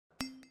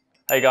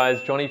Hey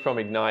guys, Johnny from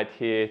Ignite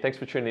here. Thanks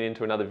for tuning in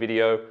to another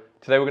video.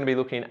 Today we're going to be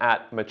looking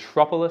at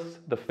Metropolis,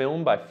 the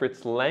film by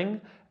Fritz Lang,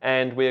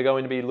 and we're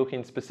going to be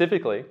looking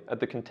specifically at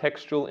the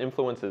contextual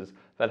influences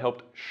that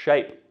helped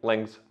shape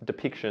Lang's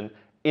depiction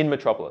in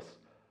Metropolis.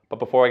 But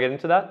before I get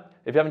into that,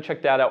 if you haven't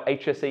checked out our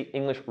HSE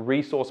English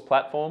resource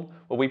platform,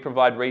 where we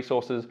provide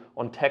resources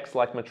on texts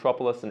like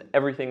Metropolis and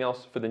everything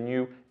else for the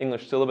new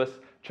English syllabus,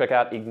 check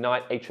out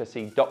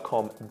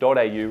ignitehse.com.au.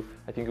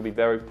 I think you'll be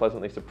very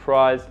pleasantly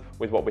surprised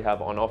with what we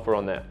have on offer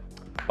on there.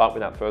 But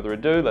without further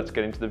ado, let's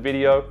get into the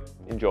video.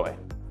 Enjoy.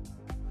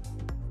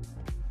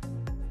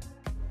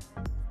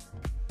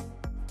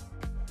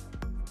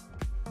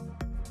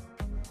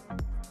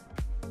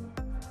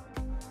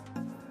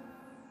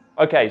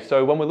 Okay,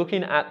 so when we're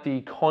looking at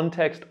the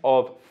context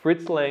of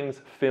Fritz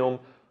Lang's film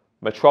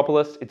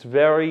Metropolis, it's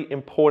very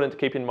important to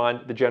keep in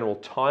mind the general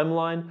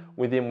timeline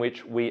within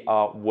which we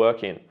are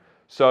working.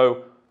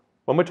 So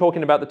when we're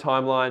talking about the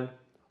timeline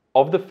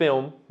of the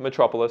film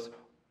Metropolis,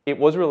 it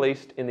was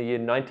released in the year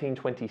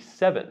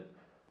 1927.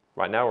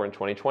 Right now we're in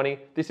 2020.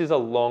 This is a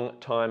long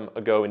time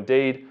ago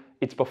indeed.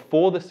 It's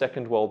before the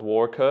Second World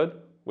War occurred,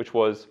 which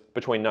was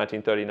between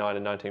 1939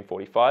 and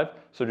 1945.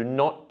 So do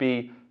not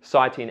be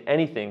citing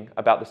anything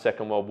about the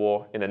Second World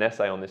War in an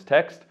essay on this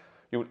text.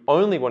 You would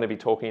only want to be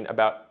talking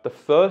about the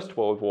First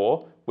World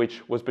War,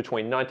 which was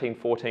between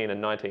 1914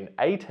 and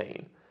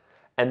 1918,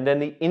 and then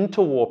the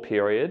interwar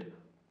period,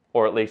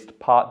 or at least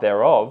part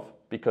thereof,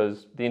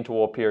 because the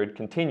interwar period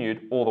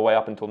continued all the way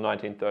up until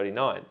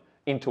 1939.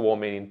 Interwar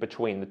meaning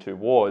between the two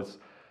wars.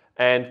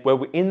 And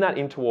we're in that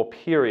interwar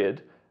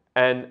period,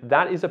 and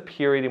that is a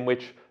period in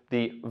which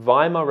the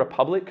Weimar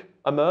Republic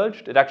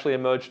emerged. It actually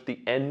emerged at the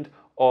end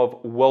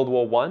of World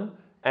War I,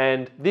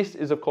 and this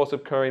is of course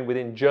occurring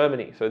within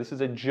Germany. So this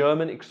is a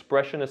German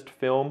expressionist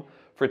film.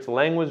 Fritz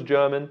Lang was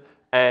German,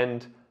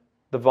 and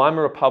the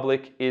Weimar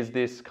Republic is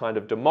this kind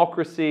of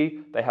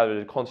democracy. They had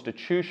a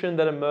constitution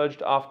that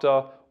emerged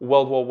after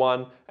World War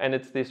I, and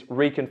it's this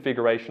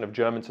reconfiguration of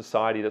German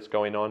society that's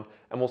going on.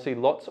 And we'll see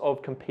lots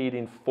of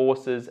competing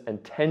forces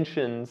and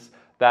tensions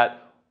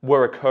that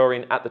were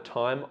occurring at the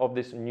time of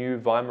this new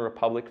Weimar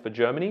Republic for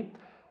Germany.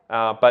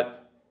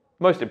 But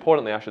most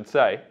importantly, I should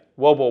say,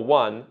 World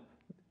War I,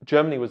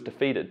 Germany was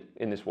defeated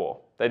in this war.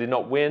 They did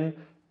not win.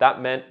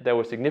 That meant there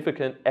were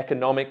significant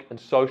economic and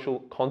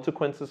social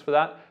consequences for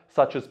that,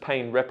 such as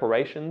paying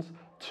reparations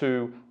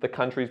to the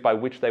countries by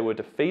which they were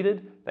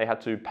defeated. They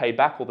had to pay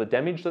back all the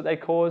damage that they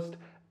caused,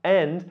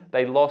 and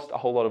they lost a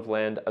whole lot of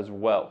land as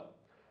well.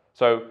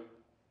 So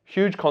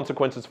huge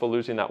consequences for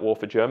losing that war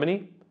for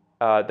Germany.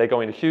 They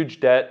go into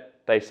huge debt.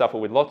 They suffer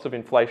with lots of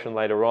inflation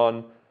later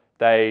on.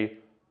 They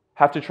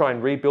have to try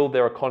and rebuild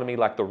their economy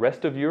like the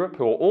rest of Europe,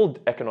 who are all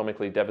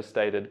economically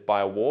devastated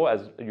by a war,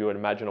 as you would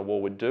imagine a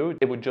war would do.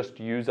 It would just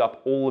use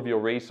up all of your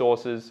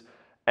resources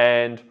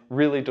and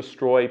really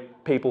destroy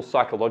people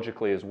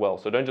psychologically as well.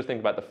 So don't just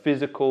think about the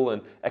physical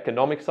and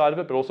economic side of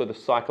it, but also the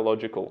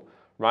psychological,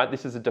 right?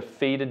 This is a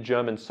defeated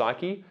German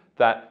psyche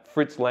that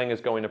Fritz Lang is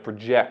going to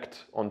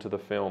project onto the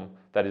film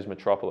that is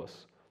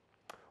Metropolis.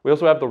 We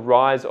also have the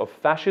rise of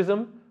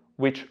fascism,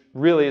 which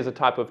really is a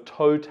type of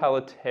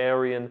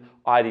totalitarian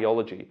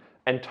ideology.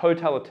 And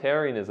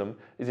totalitarianism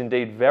is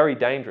indeed very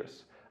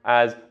dangerous,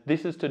 as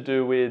this is to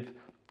do with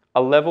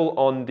a level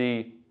on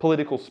the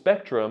political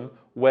spectrum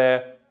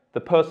where the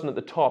person at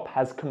the top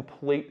has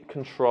complete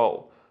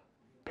control.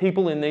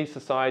 People in these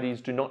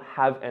societies do not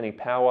have any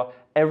power.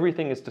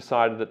 Everything is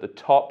decided at the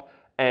top,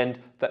 and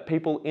that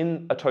people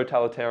in a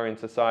totalitarian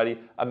society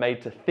are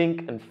made to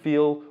think and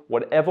feel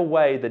whatever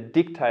way the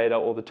dictator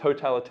or the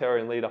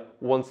totalitarian leader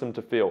wants them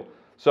to feel.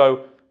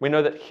 So we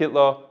know that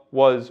Hitler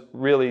was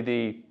really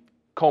the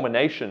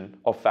culmination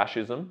of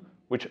fascism,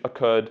 which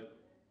occurred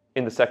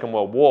in the Second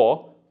World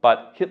War,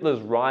 but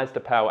Hitler's rise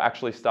to power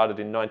actually started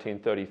in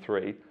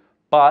 1933,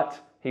 but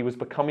he was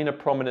becoming a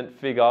prominent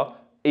figure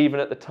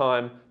even at the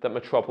time that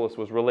Metropolis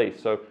was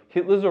released. So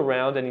Hitler's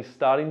around and he's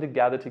starting to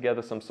gather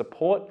together some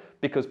support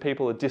because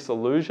people are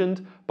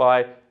disillusioned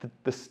by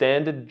the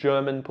standard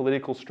German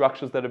political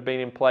structures that have been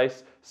in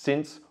place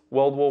since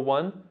World War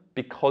I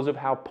because of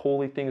how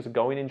poorly things are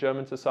going in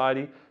German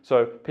society.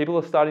 So people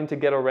are starting to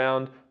get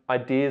around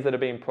ideas that are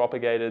being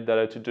propagated that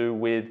are to do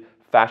with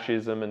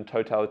fascism and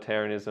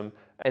totalitarianism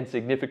and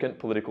significant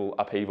political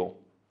upheaval.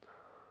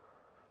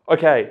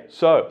 Okay,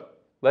 so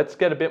let's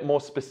get a bit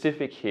more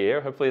specific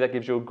here. Hopefully that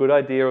gives you a good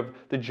idea of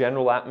the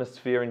general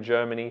atmosphere in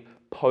Germany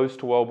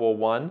post-World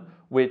War I,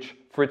 which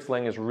Fritz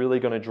Lang is really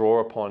going to draw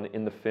upon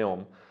in the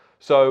film.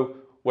 So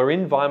we're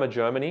in Weimar,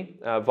 Germany.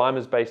 Weimar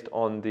is based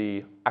on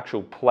the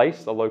actual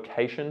place, the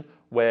location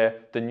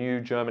where the new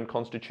German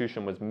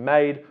constitution was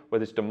made, where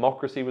this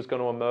democracy was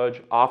going to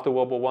emerge after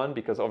World War I,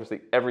 because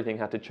obviously everything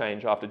had to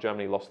change after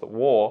Germany lost the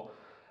war.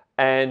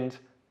 And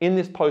in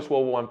this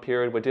post-World War I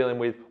period, we're dealing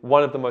with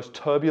one of the most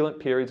turbulent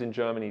periods in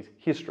Germany's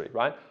history,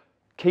 right?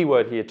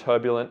 Keyword here,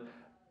 turbulent.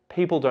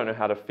 People don't know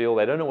how to feel.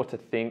 They don't know what to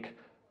think.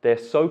 They're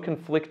so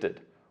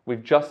conflicted.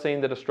 We've just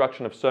seen the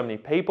destruction of so many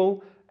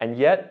people, And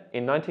yet,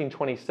 in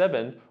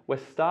 1927, we're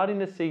starting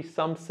to see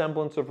some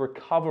semblance of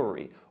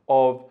recovery,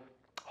 of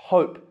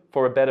hope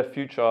for a better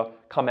future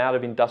come out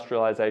of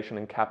industrialization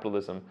and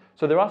capitalism.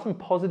 So there are some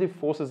positive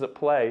forces at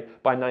play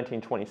by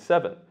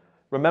 1927.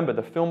 Remember,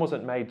 the film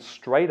wasn't made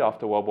straight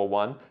after World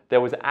War I. There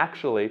was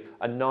actually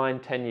a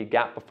 9-10 year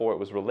gap before it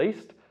was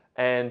released.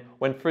 And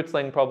when Fritz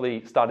Lang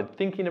probably started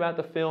thinking about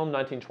the film,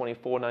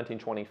 1924,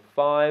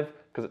 1925,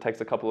 because it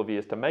takes a couple of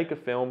years to make a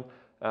film,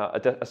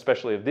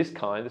 especially of this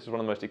kind. This is one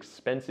of the most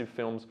expensive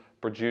films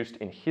produced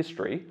in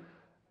history.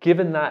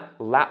 Given that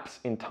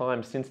lapse in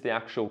time since the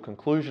actual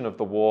conclusion of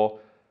the war,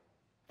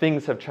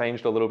 things have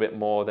changed a little bit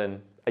more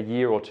than a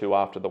year or two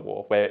after the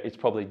war, where it's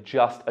probably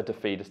just a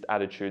defeatist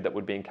attitude that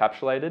would be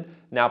encapsulated.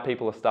 Now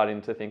people are starting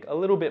to think a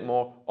little bit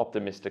more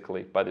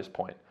optimistically by this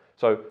point.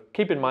 So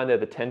keep in mind there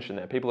the tension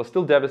there. People are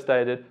still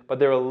devastated, but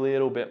they're a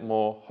little bit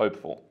more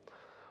hopeful.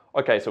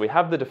 Okay, so we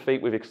have the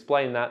defeat, we've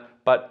explained that,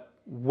 but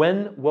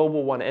when World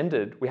War I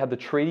ended, we had the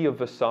Treaty of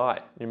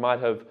Versailles. You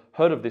might have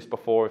heard of this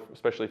before,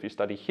 especially if you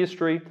study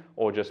history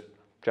or just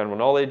general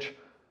knowledge.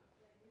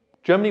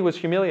 Germany was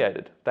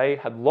humiliated. They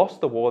had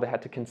lost the war, they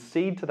had to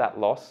concede to that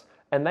loss,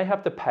 and they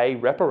have to pay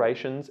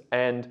reparations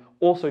and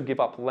also give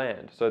up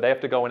land. So they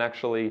have to go and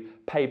actually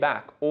pay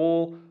back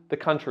all the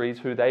countries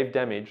who they've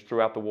damaged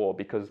throughout the war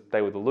because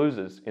they were the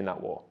losers in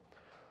that war.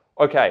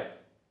 Okay,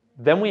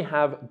 then we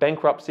have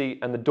bankruptcy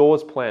and the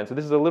Dawes Plan. So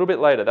this is a little bit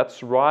later.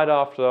 That's right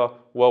after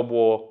World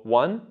War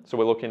I. So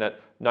we're looking at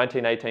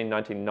 1918,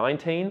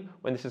 1919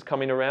 when this is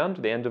coming around,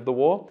 the end of the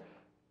war.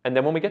 And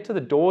then when we get to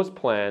the Dawes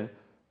Plan,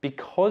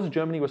 because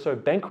Germany was so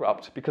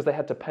bankrupt, because they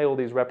had to pay all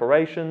these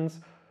reparations,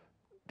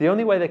 the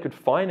only way they could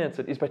finance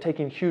it is by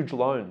taking huge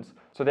loans.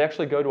 So they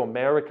actually go to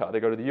America, they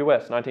go to the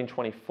US,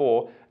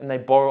 1924, and they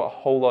borrow a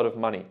whole lot of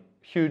money,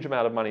 huge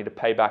amount of money to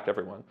pay back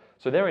everyone.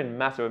 So they're in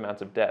massive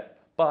amounts of debt,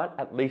 but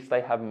at least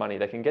they have money.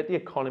 They can get the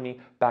economy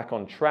back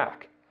on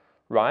track,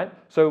 right?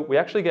 So we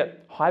actually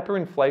get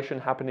hyperinflation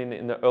happening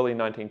in the early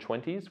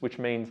 1920s, which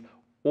means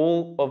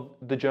all of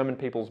the German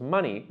people's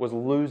money was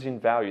losing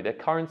value. Their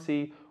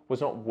currency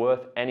was not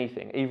worth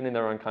anything, even in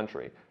their own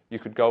country. You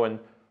could go and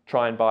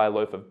try and buy a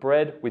loaf of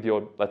bread with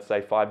your, let's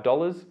say,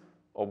 $5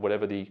 or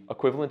whatever the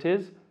equivalent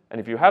is.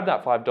 And if you have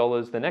that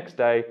 $5, the next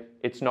day,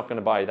 it's not going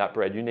to buy you that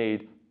bread. You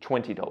need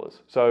 $20.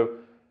 So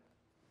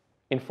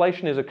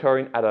inflation is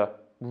occurring at a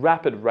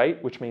rapid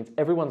rate, which means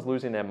everyone's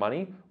losing their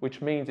money,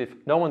 which means if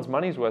no one's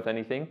money is worth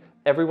anything,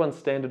 everyone's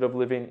standard of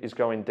living is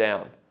going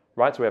down,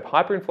 right? So we have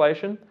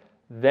hyperinflation,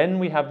 then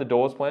we have the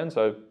Dawes Plan.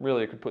 So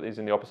really, you could put these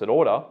in the opposite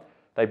order.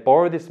 They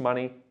borrow this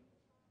money,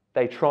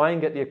 they try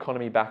and get the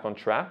economy back on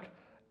track.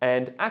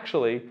 And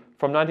actually,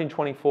 from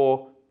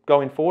 1924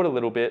 going forward a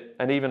little bit,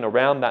 and even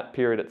around that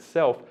period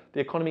itself, the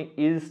economy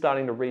is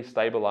starting to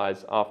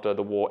restabilize after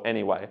the war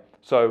anyway.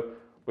 So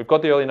we've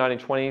got the early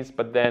 1920s,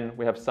 but then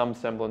we have some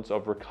semblance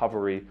of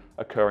recovery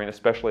occurring,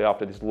 especially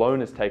after this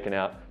loan is taken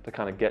out to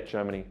kind of get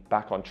Germany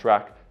back on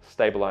track,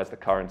 stabilize the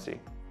currency.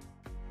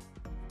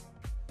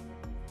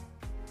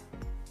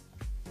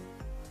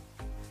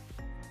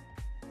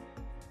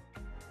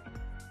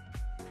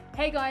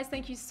 Hey guys,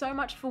 thank you so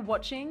much for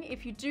watching.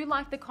 If you do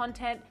like the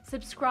content,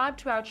 subscribe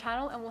to our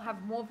channel and we'll have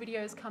more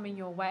videos coming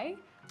your way.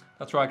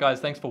 That's right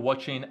guys, thanks for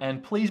watching,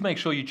 and please make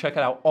sure you check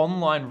out our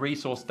online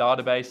resource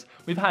database.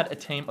 We've had a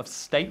team of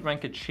state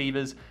rank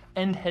achievers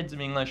and heads of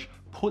English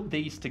put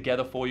these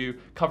together for you,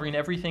 covering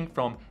everything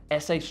from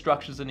essay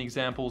structures and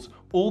examples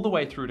all the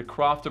way through to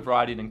craft of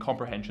writing and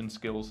comprehension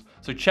skills.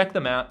 So check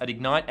them out at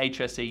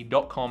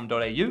ignitehse.com.au,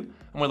 and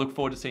we look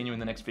forward to seeing you in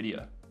the next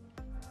video.